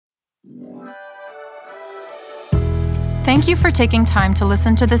Thank you for taking time to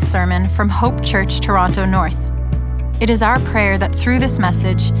listen to this sermon from Hope Church, Toronto North. It is our prayer that through this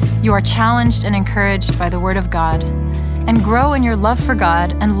message, you are challenged and encouraged by the Word of God and grow in your love for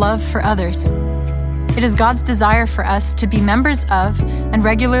God and love for others. It is God's desire for us to be members of and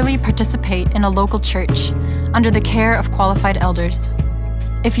regularly participate in a local church under the care of qualified elders.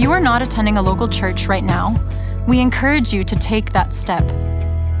 If you are not attending a local church right now, we encourage you to take that step.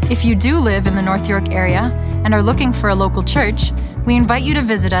 If you do live in the North York area and are looking for a local church, we invite you to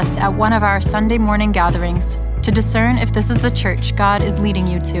visit us at one of our Sunday morning gatherings to discern if this is the church God is leading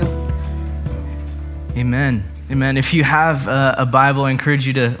you to. Amen. Amen. If you have a Bible, I encourage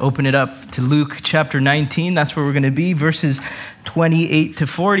you to open it up to Luke chapter 19. That's where we're going to be, verses 28 to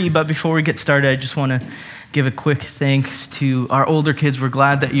 40. But before we get started, I just want to give a quick thanks to our older kids. We're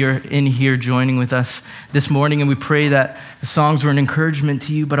glad that you're in here joining with us this morning, and we pray that the songs were an encouragement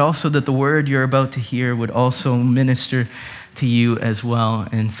to you, but also that the word you're about to hear would also minister to you as well.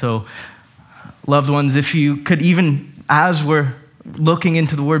 And so, loved ones, if you could, even as we're looking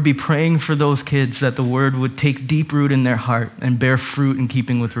into the word, be praying for those kids that the word would take deep root in their heart and bear fruit in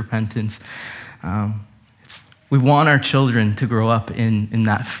keeping with repentance. We want our children to grow up in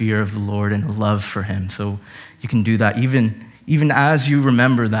that fear of the Lord and love for him. So you can do that. Even as you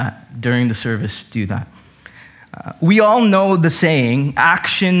remember that during the service, do that. We all know the saying,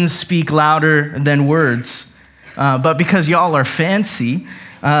 actions speak louder than words. But because y'all are fancy,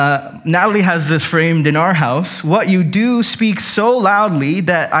 Natalie has this framed in our house. What you do speaks so loudly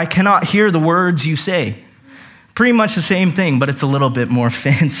that I cannot hear the words you say. Pretty much the same thing, but it's a little bit more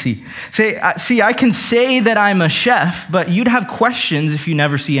fancy. See, I can say that I'm a chef, but you'd have questions if you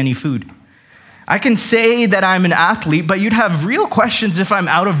never see any food. I can say that I'm an athlete, but you'd have real questions if I'm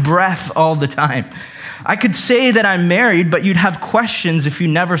out of breath all the time. I could say that I'm married, but you'd have questions if you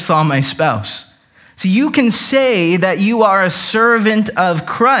never saw my spouse. So you can say that you are a servant of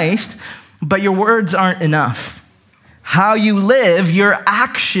Christ, but your words aren't enough. How you live, your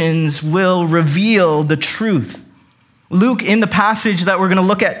actions will reveal the truth. Luke, in the passage that we're going to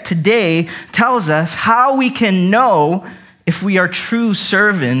look at today, tells us how we can know if we are true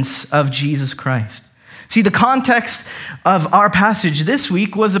servants of Jesus Christ. See, the context of our passage this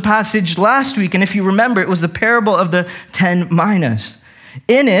week was a passage last week, and if you remember, it was the parable of the 10 minas.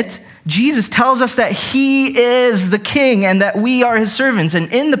 In it, Jesus tells us that he is the king and that we are his servants.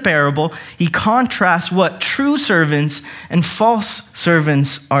 And in the parable, he contrasts what true servants and false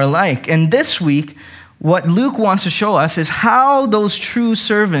servants are like. And this week, what Luke wants to show us is how those true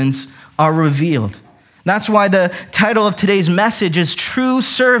servants are revealed. That's why the title of today's message is True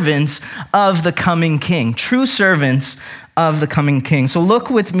Servants of the Coming King. True Servants of the Coming King. So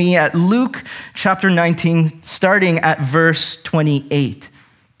look with me at Luke chapter 19, starting at verse 28.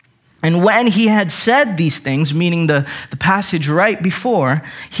 And when he had said these things, meaning the passage right before,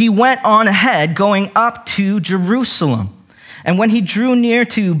 he went on ahead, going up to Jerusalem. And when he drew near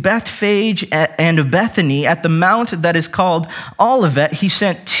to Bethphage and Bethany at the mount that is called Olivet, he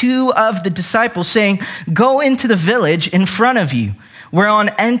sent two of the disciples, saying, "Go into the village in front of you, where on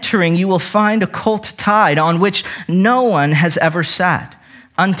entering you will find a colt tied on which no one has ever sat.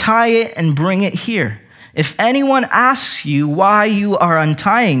 Untie it and bring it here. If anyone asks you why you are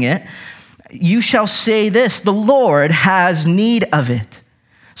untying it, you shall say this, 'The Lord has need of it.'"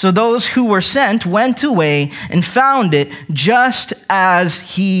 So those who were sent went away and found it just as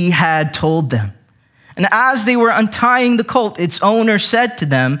he had told them. And as they were untying the colt, its owner said to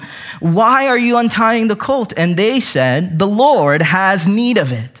them, "Why are you untying the colt?" And they said, "The Lord has need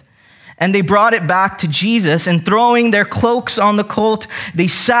of it." And they brought it back to Jesus, and throwing their cloaks on the colt, they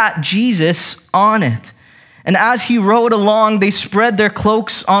sat Jesus on it. And as he rode along, they spread their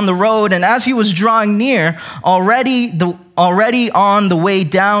cloaks on the road. And as he was drawing near, already on the way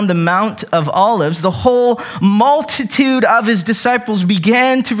down the Mount of Olives, the whole multitude of his disciples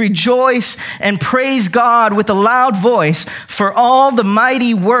began to rejoice and praise God with a loud voice for all the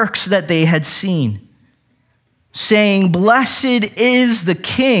mighty works that they had seen, saying, "Blessed is the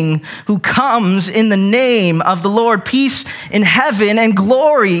King who comes in the name of the Lord, peace in heaven and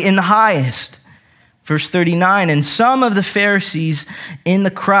glory in the highest." Verse 39, and some of the Pharisees in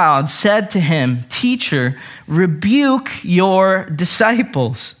the crowd said to him, "Teacher, rebuke your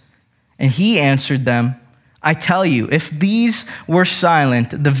disciples." And he answered them, "I tell you, if these were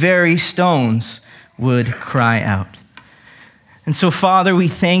silent, the very stones would cry out." And so, Father, we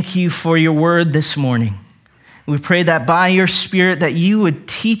thank you for your word this morning. We pray that by your Spirit that you would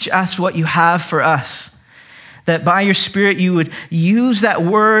teach us what you have for us. That by your Spirit you would use that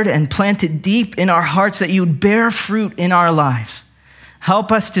word and plant it deep in our hearts, that you would bear fruit in our lives.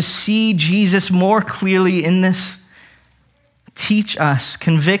 Help us to see Jesus more clearly in this. Teach us,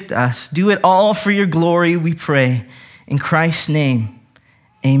 convict us. Do it all for your glory, we pray. In Christ's name,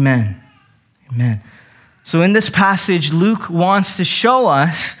 amen. Amen. So in this passage, Luke wants to show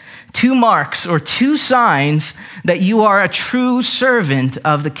us two marks or two signs that you are a true servant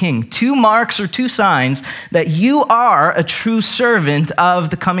of the King. Two marks or two signs that you are a true servant of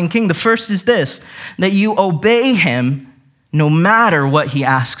the coming King. The first is this, that you obey him no matter what he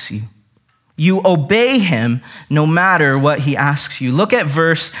asks you. You obey him no matter what he asks you. Look at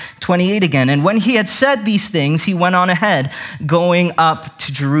verse 28 again. And when he had said these things, he went on ahead, going up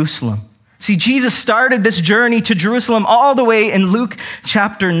to Jerusalem. See, Jesus started this journey to Jerusalem all the way in Luke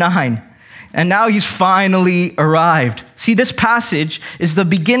chapter 9. And now he's finally arrived. See, this passage is the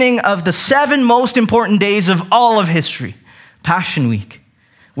beginning of the 7 most important days of all of history, Passion Week,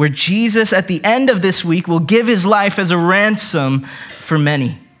 where Jesus at the end of this week will give his life as a ransom for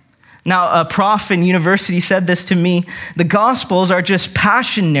many. Now, a prof in university said this to me: the Gospels are just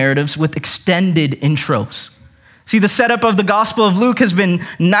passion narratives with extended intros. See, the setup of the Gospel of Luke has been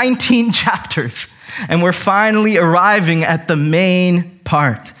 19 chapters, and we're finally arriving at the main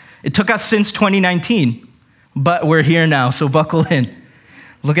part. It took us since 2019, but we're here now, so buckle in.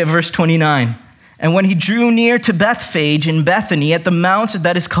 Look at verse 29. And when he drew near to Bethphage in Bethany at the mount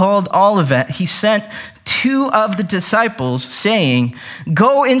that is called Olivet, he sent 2 of the disciples, saying,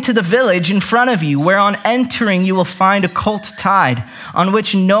 "Go into the village in front of you, where on entering you will find a colt tied, on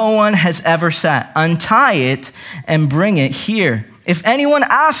which no one has ever sat. Untie it and bring it here. If anyone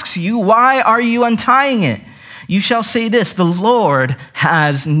asks you, 'Why are you untying it?' you shall say this, 'The Lord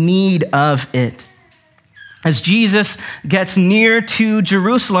has need of it.'" As Jesus gets near to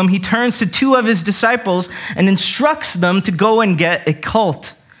Jerusalem, he turns to 2 of his disciples and instructs them to go and get a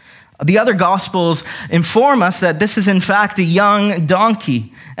colt. The other Gospels inform us that this is in fact a young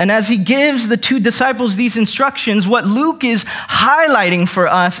donkey. And as he gives the 2 disciples these instructions, what Luke is highlighting for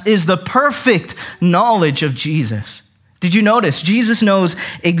us is the perfect knowledge of Jesus. Did you notice? Jesus knows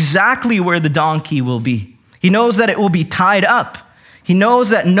exactly where the donkey will be. He knows that it will be tied up. He knows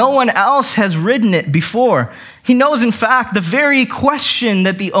that no one else has ridden it before. He knows, in fact, the very question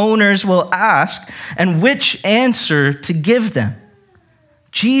that the owners will ask and which answer to give them.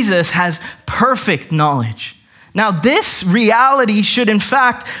 Jesus has perfect knowledge. Now, this reality should, in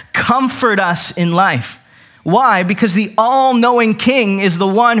fact, comfort us in life. Why? Because the all-knowing King is the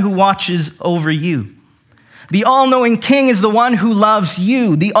one who watches over you. The all-knowing King is the one who loves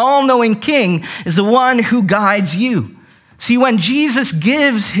you. The all-knowing King is the one who guides you. See, when Jesus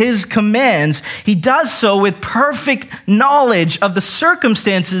gives his commands, he does so with perfect knowledge of the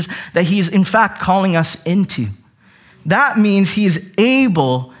circumstances that he is in fact calling us into. That means he is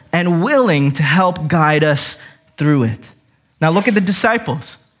able and willing to help guide us through it. Now look at the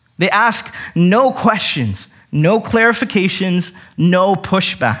disciples. They ask no questions, no clarifications, no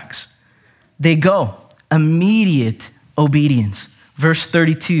pushbacks. They go, immediate obedience. Verse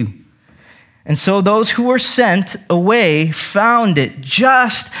 32. And so those who were sent away found it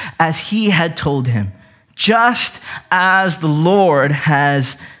just as he had told him, just as the Lord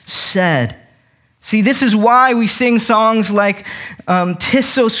has said. See, this is why we sing songs like, "'Tis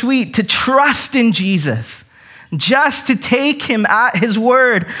so sweet to trust in Jesus," just to take him at his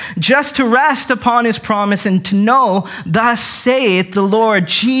word, just to rest upon his promise and to know, "Thus saith the Lord."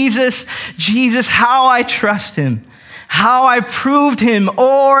 Jesus, how I trust him. How I proved him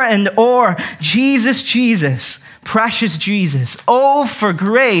o'er and o'er. Jesus, precious Jesus. Oh, for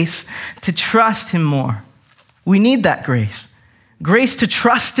grace to trust him more. We need that grace. Grace to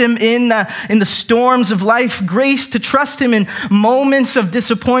trust him in the storms of life. Grace to trust him in moments of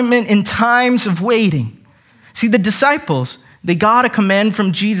disappointment, in times of waiting. See, the disciples, they got a command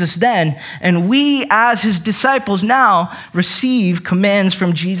from Jesus then, and we as his disciples now receive commands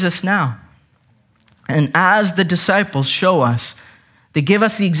from Jesus now. And as the disciples show us, they give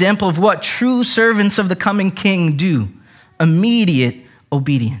us the example of what true servants of the coming King do: immediate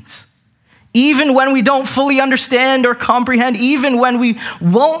obedience. Even when we don't fully understand or comprehend, even when we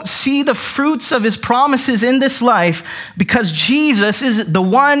won't see the fruits of his promises in this life, because Jesus is the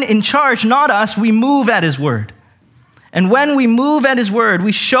one in charge, not us, we move at his word. And when we move at his word,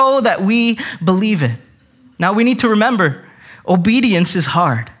 we show that we believe it. Now we need to remember, obedience is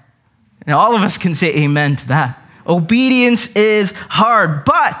hard. And all of us can say amen to that. Obedience is hard,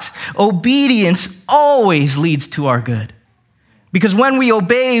 but obedience always leads to our good. Because when we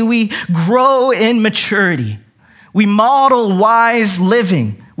obey, we grow in maturity. We model wise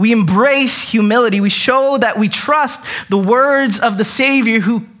living. We embrace humility. We show that we trust the words of the Savior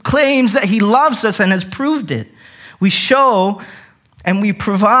who claims that he loves us and has proved it. We show and we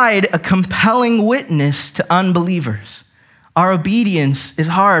provide a compelling witness to unbelievers. Our obedience is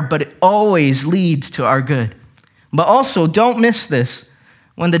hard, but it always leads to our good. But also, don't miss this.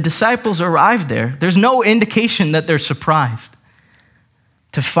 When the disciples arrived there, there's no indication that they're surprised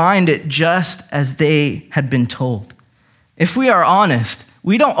to find it just as they had been told. If we are honest,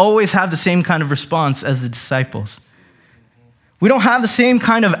 we don't always have the same kind of response as the disciples. We don't have the same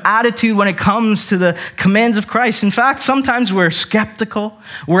kind of attitude when it comes to the commands of Christ. In fact, sometimes we're skeptical,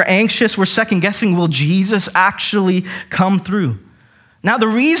 we're anxious, we're second-guessing, will Jesus actually come through? Now, the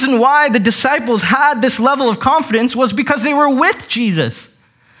reason why the disciples had this level of confidence was because they were with Jesus.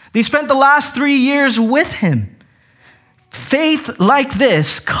 They spent the last 3 years with him. Faith like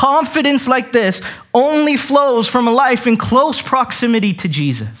this, confidence like this, only flows from a life in close proximity to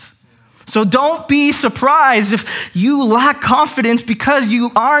Jesus. So don't be surprised if you lack confidence because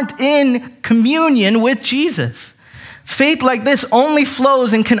you aren't in communion with Jesus. Faith like this only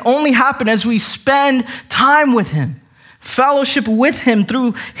flows and can only happen as we spend time with him. Fellowship with him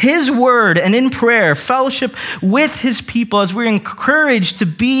through his word and in prayer. Fellowship with his people as we're encouraged to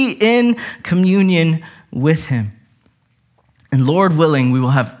be in communion with him. And Lord willing, we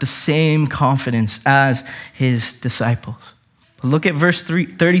will have the same confidence as his disciples. Look at verse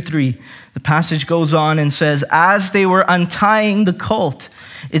 33. The passage goes on and says, as they were untying the colt,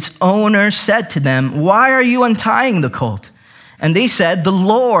 its owner said to them, why are you untying the colt? And they said, the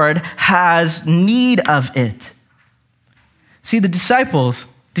Lord has need of it. See, the disciples,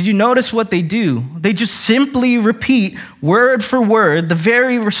 did you notice what they do? They just simply repeat word for word the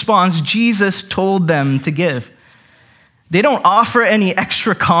very response Jesus told them to give. They don't offer any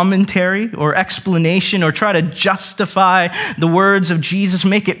extra commentary or explanation or try to justify the words of Jesus,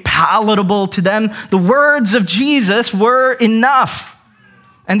 make it palatable to them. The words of Jesus were enough.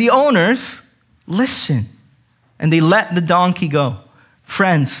 And the owners listen, and they let the donkey go.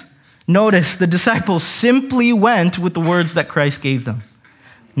 Friends, notice the disciples simply went with the words that Christ gave them.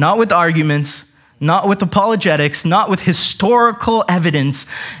 Not with arguments, not with apologetics, not with historical evidence,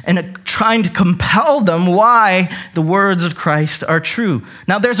 and trying to compel them why the words of Christ are true.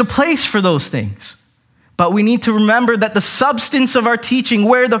 Now, there's a place for those things, but we need to remember that the substance of our teaching,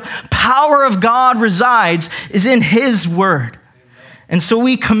 where the power of God resides, is in his word. And so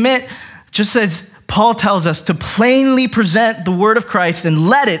we commit, just as Paul tells us, to plainly present the word of Christ and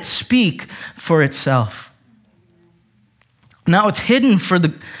let it speak for itself. Now, it's hidden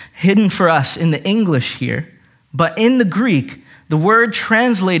for us in the English here, but in the Greek, the word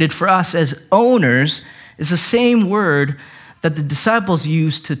translated for us as owners is the same word that the disciples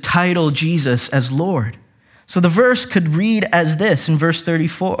used to title Jesus as Lord. So the verse could read as this in verse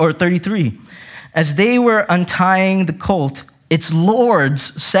 34 or 33. As they were untying the colt, its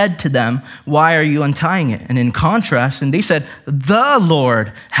lords said to them, why are you untying it? And in contrast, and they said, the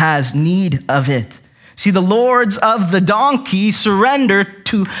Lord has need of it. See, the lords of the donkey surrender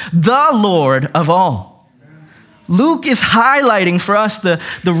to the Lord of all. Luke is highlighting for us the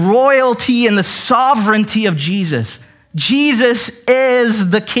royalty and the sovereignty of Jesus. Jesus is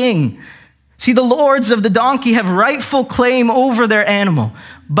the king. See, the lords of the donkey have rightful claim over their animal,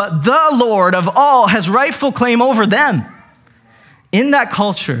 but the Lord of all has rightful claim over them. In that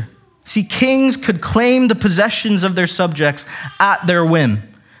culture, see, kings could claim the possessions of their subjects at their whim.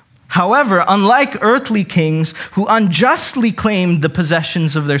 However, unlike earthly kings who unjustly claimed the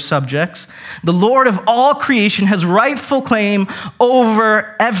possessions of their subjects, the Lord of all creation has rightful claim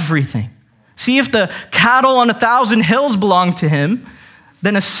over everything. See, if the cattle on 1,000 hills belong to him,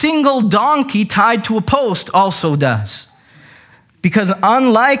 then a single donkey tied to a post also does. Because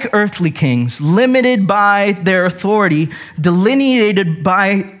unlike earthly kings, limited by their authority, delineated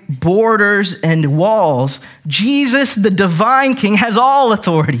by borders and walls, Jesus, the divine king, has all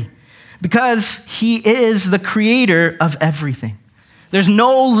authority because he is the creator of everything. There's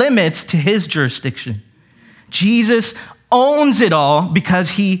no limits to his jurisdiction. Jesus owns it all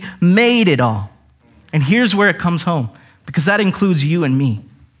because he made it all. And here's where it comes home, because that includes you and me.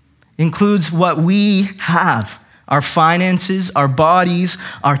 It includes what we have. Our finances, our bodies,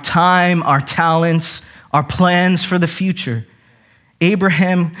 our time, our talents, our plans for the future.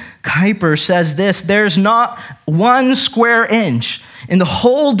 Abraham Kuyper says this, there's not 1 square inch in the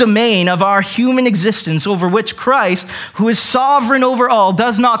whole domain of our human existence over which Christ, who is sovereign over all,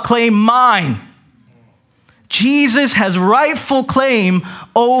 does not claim mine. Jesus has rightful claim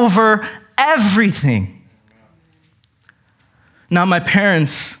over everything. Now, my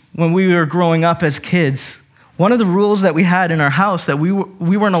parents, when we were growing up as kids, one of the rules that we had in our house that we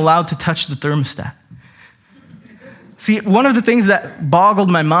weren't allowed to touch the thermostat. See, one of the things that boggled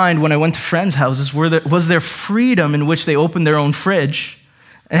my mind when I went to friends' houses was their freedom in which they opened their own fridge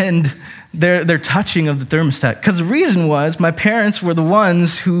and their touching of the thermostat. Because the reason was my parents were the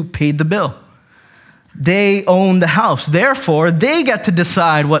ones who paid the bill. They own the house. Therefore, they get to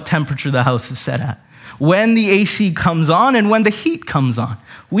decide what temperature the house is set at, when the AC comes on and when the heat comes on.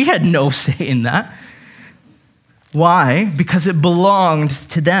 We had no say in that. Why? Because it belonged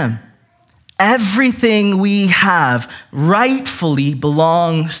to them. Everything we have rightfully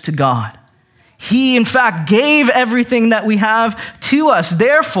belongs to God. He, in fact, gave everything that we have to us.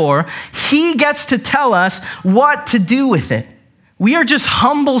 Therefore, he gets to tell us what to do with it. We are just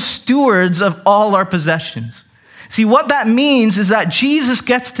humble stewards of all our possessions. See, what that means is that Jesus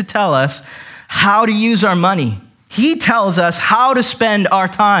gets to tell us how to use our money. He tells us how to spend our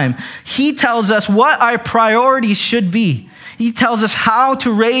time. He tells us what our priorities should be. He tells us how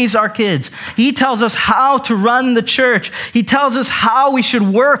to raise our kids. He tells us how to run the church. He tells us how we should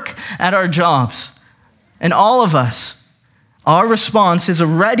work at our jobs. And all of us, our response is a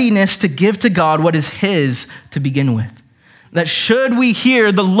readiness to give to God what is his to begin with. That should we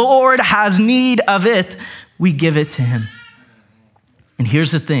hear the Lord has need of it, we give it to him. And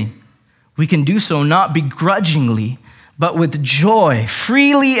here's the thing. We can do so not begrudgingly, but with joy,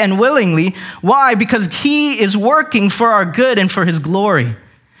 freely and willingly. Why? Because he is working for our good and for his glory.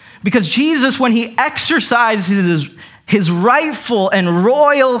 Because Jesus, when he exercises his rightful and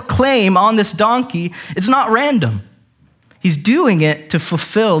royal claim on this donkey, it's not random. He's doing it to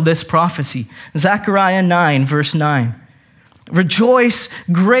fulfill this prophecy. Zechariah 9, verse 9. Rejoice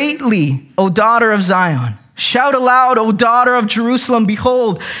greatly, O daughter of Zion. Shout aloud, O daughter of Jerusalem,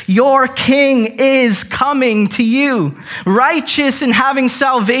 behold, your king is coming to you. Righteous and having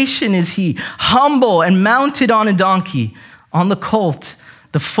salvation is he, humble and mounted on a donkey, on the colt,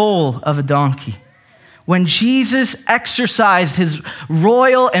 the foal of a donkey. When Jesus exercised his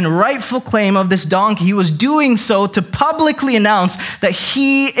royal and rightful claim of this donkey, he was doing so to publicly announce that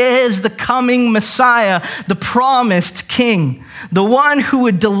he is the coming Messiah, the promised king, the one who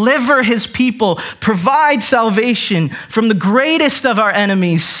would deliver his people, provide salvation from the greatest of our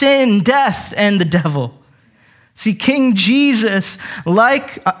enemies, sin, death, and the devil. See, King Jesus,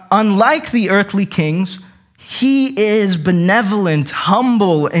 unlike the earthly kings, he is benevolent,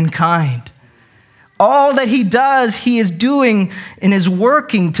 humble, and kind. All that he does, he is doing in his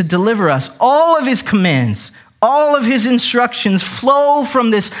working to deliver us. All of his commands, all of his instructions flow from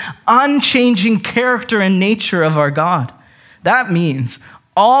this unchanging character and nature of our God. That means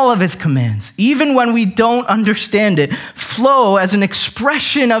all of his commands, even when we don't understand it, flow as an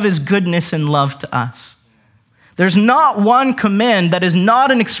expression of his goodness and love to us. There's not one command that is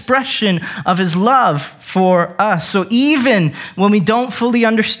not an expression of his love for us. So even when we don't fully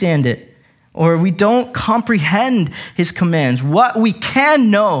understand it, or we don't comprehend his commands, what we can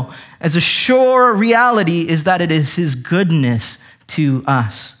know as a sure reality is that it is his goodness to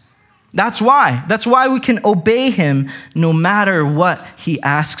us. That's why we can obey him no matter what he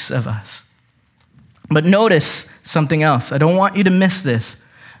asks of us. But notice something else. I don't want you to miss this.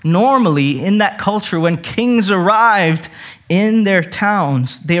 Normally, in that culture, when kings arrived in their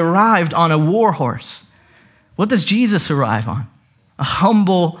towns, they arrived on a war horse. What does Jesus arrive on? A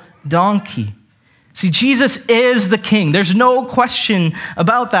humble donkey. See, Jesus is the king. There's no question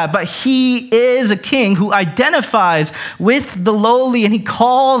about that, but he is a king who identifies with the lowly, and he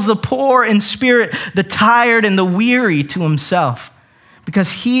calls the poor in spirit, the tired and the weary to himself,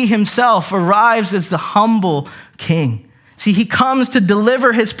 because he himself arrives as the humble king. See, he comes to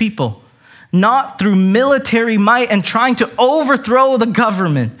deliver his people, not through military might and trying to overthrow the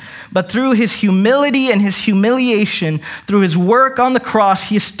government, but through his humility and his humiliation, through his work on the cross,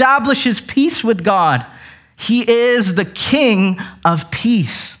 he establishes peace with God. He is the King of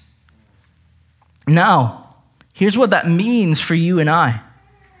peace. Now, here's what that means for you and I.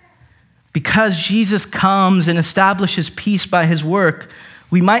 Because Jesus comes and establishes peace by his work,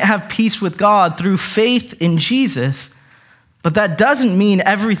 we might have peace with God through faith in Jesus. But that doesn't mean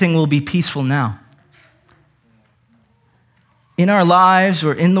everything will be peaceful now. In our lives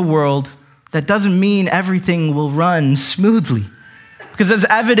or in the world, that doesn't mean everything will run smoothly. Because as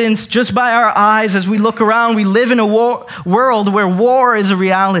evidenced just by our eyes as we look around, we live in a world where war is a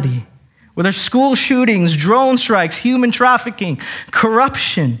reality, where there's school shootings, drone strikes, human trafficking,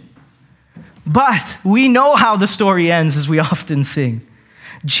 corruption. But we know how the story ends, as we often sing.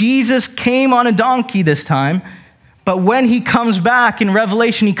 Jesus came on a donkey this time, but when he comes back in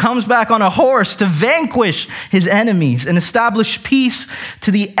Revelation, he comes back on a horse to vanquish his enemies and establish peace to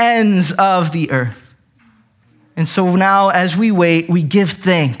the ends of the earth. And so now as we wait, we give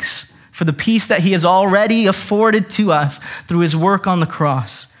thanks for the peace that he has already afforded to us through his work on the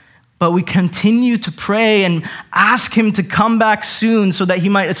cross. But we continue to pray and ask him to come back soon so that he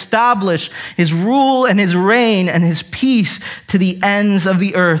might establish his rule and his reign and his peace to the ends of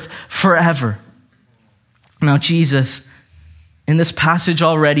the earth forever. Now, Jesus, in this passage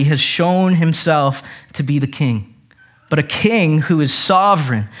already, has shown himself to be the king, but a king who is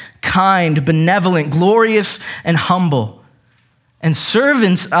sovereign, kind, benevolent, glorious, and humble. And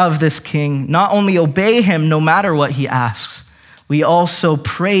servants of this king not only obey him no matter what he asks, we also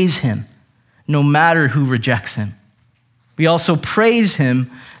praise him no matter who rejects him. We also praise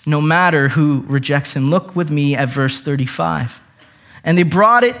him no matter who rejects him. Look with me at verse 35. And they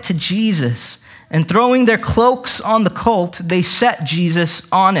brought it to Jesus, and throwing their cloaks on the colt, they set Jesus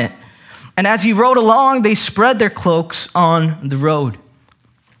on it. And as he rode along, they spread their cloaks on the road.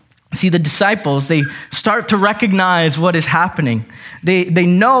 See, the disciples, they start to recognize what is happening. They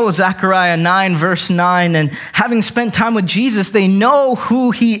know Zechariah 9, verse 9, and having spent time with Jesus, they know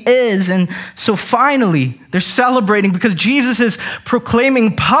who he is. And so finally, they're celebrating because Jesus is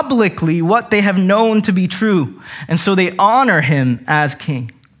proclaiming publicly what they have known to be true. And so they honor him as king.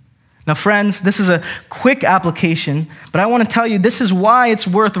 Now, friends, this is a quick application, but I want to tell you this is why it's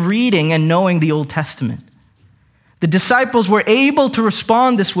worth reading and knowing the Old Testament. The disciples were able to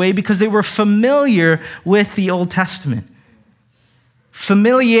respond this way because they were familiar with the Old Testament.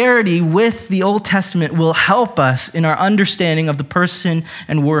 Familiarity with the Old Testament will help us in our understanding of the person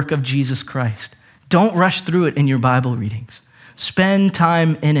and work of Jesus Christ. Don't rush through it in your Bible readings. Spend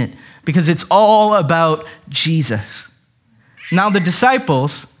time in it because it's all about Jesus. Now, the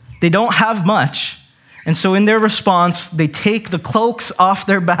disciples, they don't have much. And so in their response, they take the cloaks off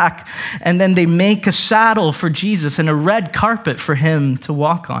their back and then they make a saddle for Jesus and a red carpet for him to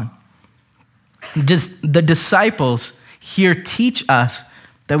walk on. The disciples here teach us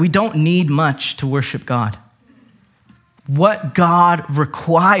that we don't need much to worship God. What God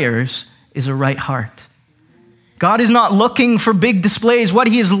requires is a right heart. God is not looking for big displays. What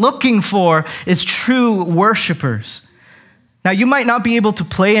he is looking for is true worshipers. Now, you might not be able to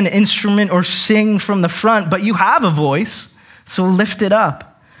play an instrument or sing from the front, but you have a voice, so lift it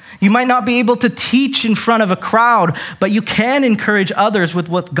up. You might not be able to teach in front of a crowd, but you can encourage others with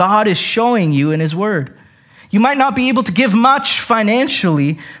what God is showing you in his word. You might not be able to give much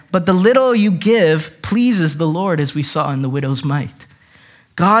financially, but the little you give pleases the Lord, as we saw in the widow's mite.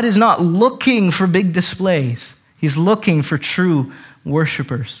 God is not looking for big displays. He's looking for true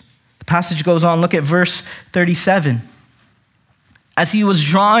worshipers. The passage goes on. Look at verse 37. As he was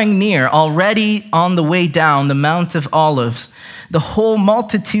drawing near, already on the way down the Mount of Olives, the whole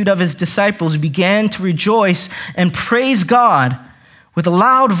multitude of his disciples began to rejoice and praise God with a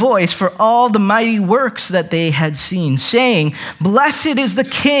loud voice for all the mighty works that they had seen, saying, "Blessed is the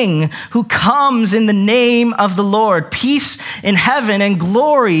King who comes in the name of the Lord, peace in heaven and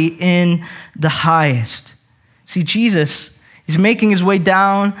glory in the highest." See, Jesus is making his way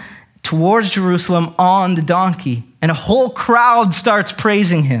down towards Jerusalem on the donkey, and a whole crowd starts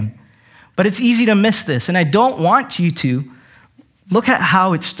praising him. But it's easy to miss this, and I don't want you to. Look at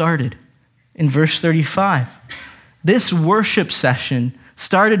how it started in verse 35. This worship session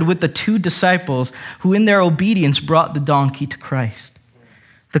started with the two disciples who in their obedience brought the donkey to Christ.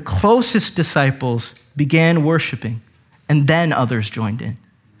 The closest disciples began worshiping, and then others joined in.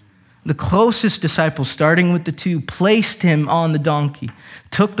 The closest disciples, starting with the two, placed him on the donkey,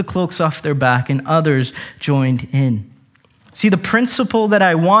 took the cloaks off their back, and others joined in. See, the principle that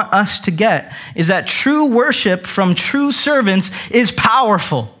I want us to get is that true worship from true servants is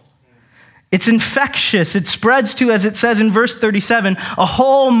powerful. It's infectious. It spreads to, as it says in verse 37, a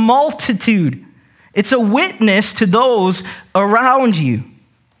whole multitude. It's a witness to those around you.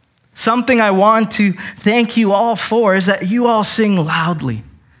 Something I want to thank you all for is that you all sing loudly.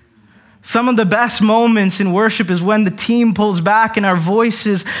 Some of the best moments in worship is when the team pulls back and our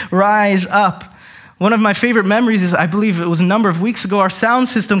voices rise up. One of my favorite memories is, I believe it was a number of weeks ago, our sound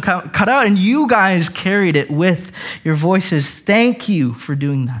system cut out and you guys carried it with your voices. Thank you for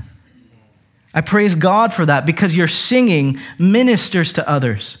doing that. I praise God for that because your singing ministers to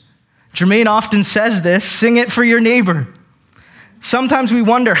others. Jermaine often says this, sing it for your neighbor. Sometimes we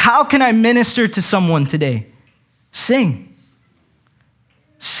wonder, how can I minister to someone today? Sing.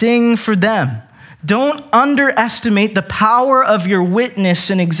 Sing for them. Don't underestimate the power of your witness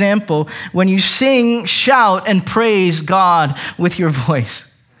and example when you sing, shout, and praise God with your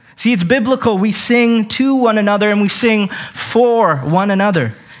voice. See, it's biblical. We sing to one another and we sing for one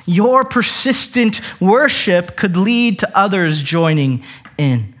another. Your persistent worship could lead to others joining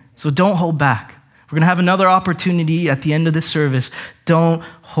in. So don't hold back. We're going to have another opportunity at the end of this service. Don't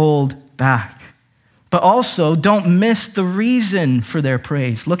hold back. But also, don't miss the reason for their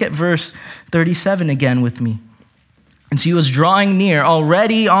praise. Look at verse 37 again with me. And so he was drawing near,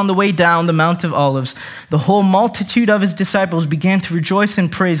 already on the way down the Mount of Olives. The whole multitude of his disciples began to rejoice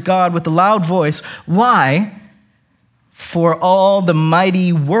and praise God with a loud voice. Why? For all the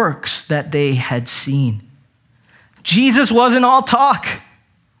mighty works that they had seen. Jesus wasn't all talk.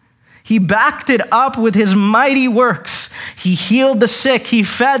 He backed it up with his mighty works. He healed the sick. He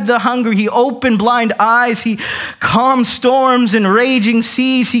fed the hungry. He opened blind eyes. He calmed storms and raging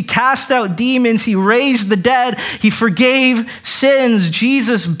seas. He cast out demons. He raised the dead. He forgave sins.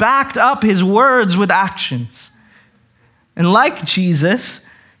 Jesus backed up his words with actions. And like Jesus,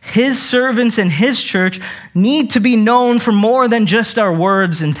 his servants and his church need to be known for more than just our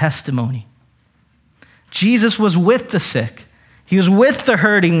words and testimony. Jesus was with the sick. He was with the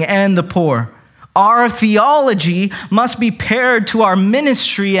hurting and the poor. Our theology must be paired to our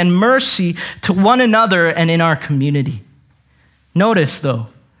ministry and mercy to one another and in our community. Notice, though,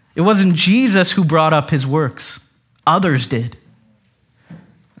 it wasn't Jesus who brought up his works. Others did.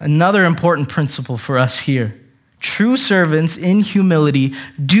 Another important principle for us here. True servants in humility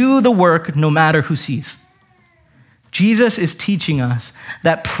do the work no matter who sees. Jesus is teaching us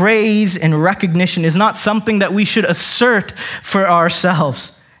that praise and recognition is not something that we should assert for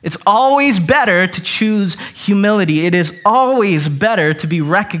ourselves. It's always better to choose humility. It is always better to be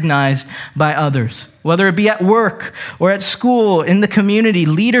recognized by others, whether it be at work or at school, in the community,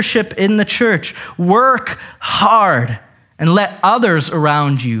 leadership in the church. Work hard and let others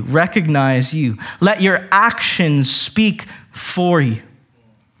around you recognize you. Let your actions speak for you.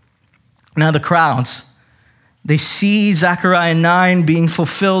 Now the crowds, they see Zechariah 9 being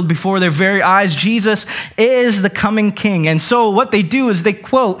fulfilled before their very eyes. Jesus is the coming king. And so what they do is they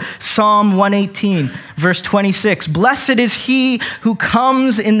quote Psalm 118, verse 26. Blessed is he who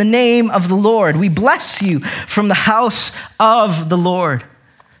comes in the name of the Lord. We bless you from the house of the Lord.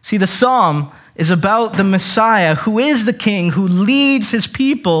 See, the psalm is about the Messiah, who is the king, who leads his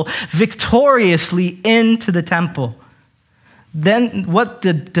people victoriously into the temple. Then what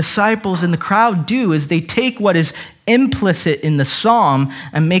the disciples in the crowd do is they take what is implicit in the psalm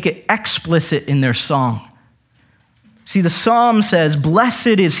and make it explicit in their song. See, the psalm says, blessed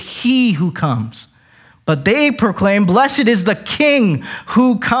is he who comes. But they proclaim, blessed is the king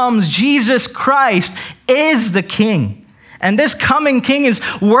who comes. Jesus Christ is the king. And this coming king is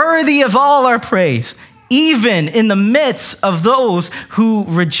worthy of all our praise, even in the midst of those who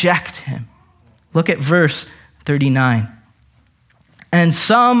reject him. Look at verse 39. And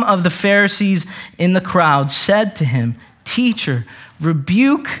some of the Pharisees in the crowd said to him, Teacher,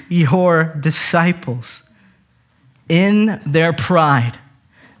 rebuke your disciples. In their pride,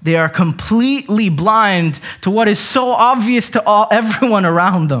 they are completely blind to what is so obvious to everyone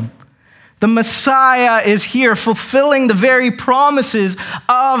around them. The Messiah is here, fulfilling the very promises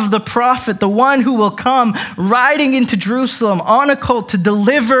of the prophet, the one who will come riding into Jerusalem on a colt to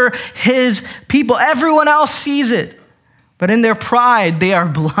deliver his people. Everyone else sees it. But in their pride, they are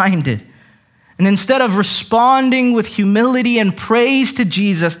blinded. And instead of responding with humility and praise to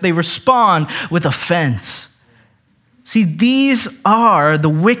Jesus, they respond with offense. See, these are the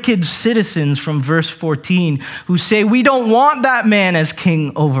wicked citizens from verse 14 who say, we don't want that man as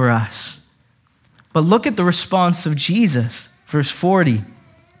king over us. But look at the response of Jesus, verse 40.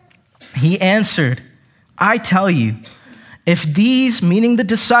 He answered, I tell you, if these, meaning the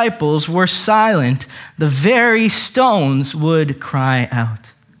disciples, were silent, the very stones would cry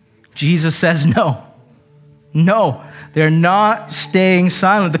out. Jesus says, no, they're not staying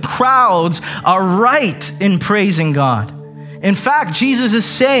silent. The crowds are right in praising God. In fact, Jesus is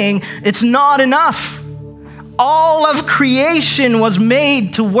saying it's not enough. All of creation was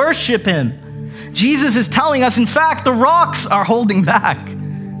made to worship him. Jesus is telling us, in fact, the rocks are holding back.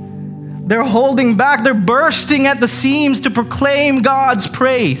 They're holding back. They're bursting at the seams to proclaim God's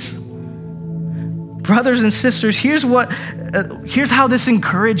praise. Brothers and sisters, here's how this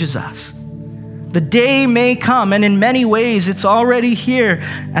encourages us. The day may come, and in many ways it's already here,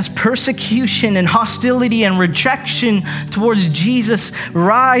 as persecution and hostility and rejection towards Jesus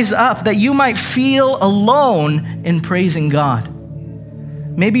rise up, that you might feel alone in praising God.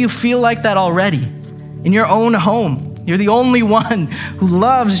 Maybe you feel like that already in your own home. You're the only one who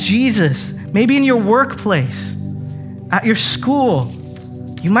loves Jesus. Maybe in your workplace, at your school,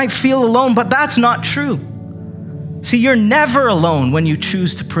 you might feel alone, but that's not true. See, you're never alone when you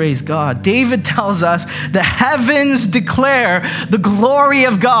choose to praise God. David tells us the heavens declare the glory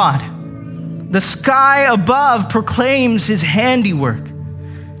of God. The sky above proclaims his handiwork.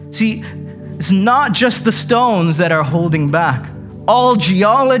 See, it's not just the stones that are holding back. all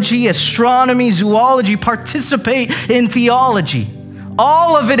geology, astronomy, zoology participate in theology.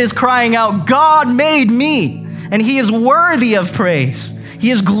 All of it is crying out, God made me, and he is worthy of praise. He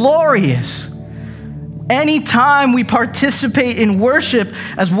is glorious. Anytime we participate in worship,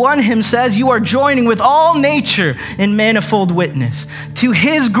 as one hymn says, you are joining with all nature in manifold witness to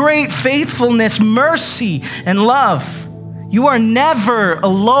his great faithfulness, mercy, and love. You are never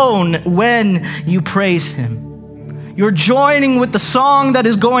alone when you praise him. You're joining with the song that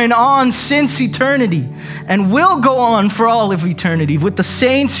is going on since eternity and will go on for all of eternity, with the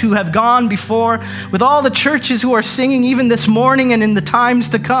saints who have gone before, with all the churches who are singing even this morning and in the times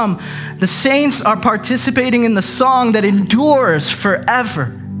to come. The saints are participating in the song that endures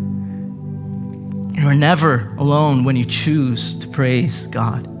forever. You are never alone when you choose to praise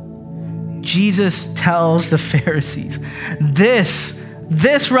God. Jesus tells the Pharisees,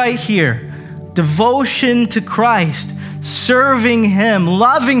 this right here, devotion to Christ, serving him,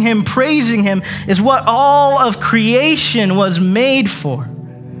 loving him, praising him, is what all of creation was made for.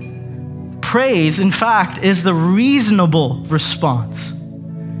 Praise, in fact, is the reasonable response.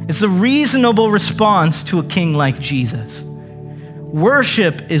 It's the reasonable response to a king like Jesus.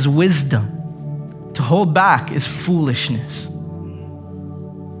 Worship is wisdom. To hold back is foolishness.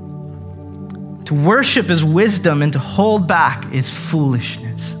 To worship is wisdom, and to hold back is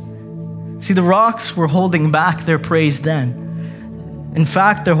foolishness. See, the rocks were holding back their praise then. In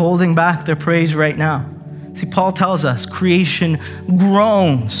fact, they're holding back their praise right now. See, Paul tells us creation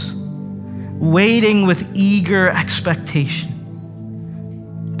groans, waiting with eager expectation.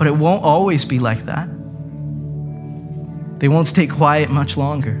 But it won't always be like that. They won't stay quiet much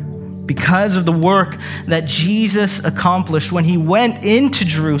longer. Because of the work that Jesus accomplished when he went into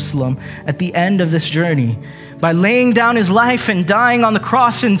Jerusalem at the end of this journey, by laying down his life and dying on the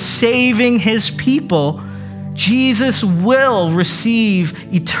cross and saving his people, Jesus will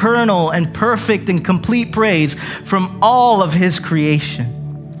receive eternal and perfect and complete praise from all of his creation.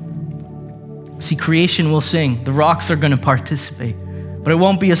 See, creation will sing. The rocks are going to participate, but it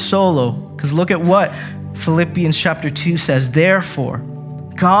won't be a solo, because look at what Philippians chapter 2 says. Therefore,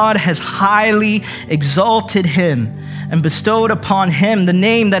 God has highly exalted him and bestowed upon him the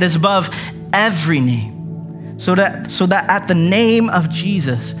name that is above every name, so that at the name of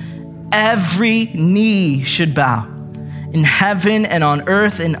Jesus, every knee should bow in heaven and on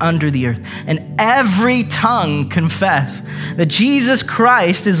earth and under the earth, and every tongue confess that Jesus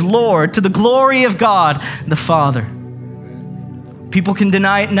Christ is Lord, to the glory of God the Father. People can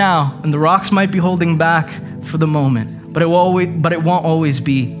deny it now, and the rocks might be holding back for the moment, but it won't always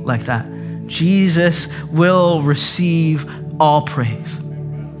be like that. Jesus will receive all praise.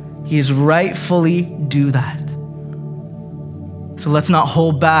 He is rightfully due that. So let's not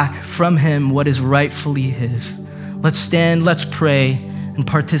hold back from him what is rightfully his. Let's stand, let's pray, and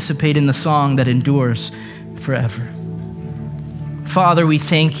participate in the song that endures forever. Father, we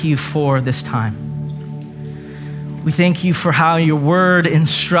thank you for this time. We thank you for how your word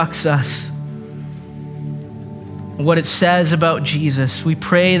instructs us, what it says about Jesus. We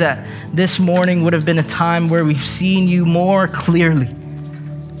pray that this morning would have been a time where we've seen you more clearly.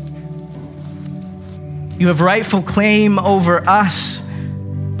 You have rightful claim over us,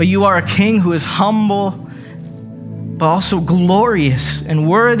 but you are a king who is humble, but also glorious and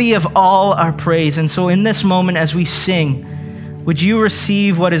worthy of all our praise. And so in this moment, as we sing, would you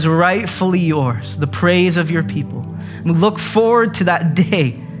receive what is rightfully yours, the praise of your people? And we look forward to that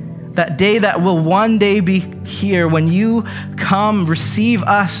day that will one day be here when you come, receive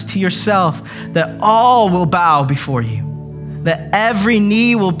us to yourself, that all will bow before you. That every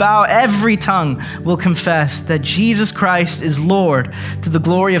knee will bow, every tongue will confess that Jesus Christ is Lord, to the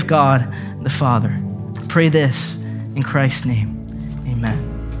glory of God the Father. I pray this in Christ's name. Amen.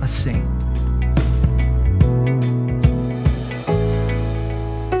 Let's sing.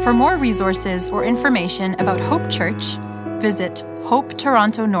 For more resources or information about Hope Church, visit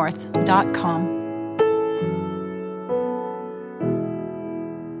hopetorontonorth.com.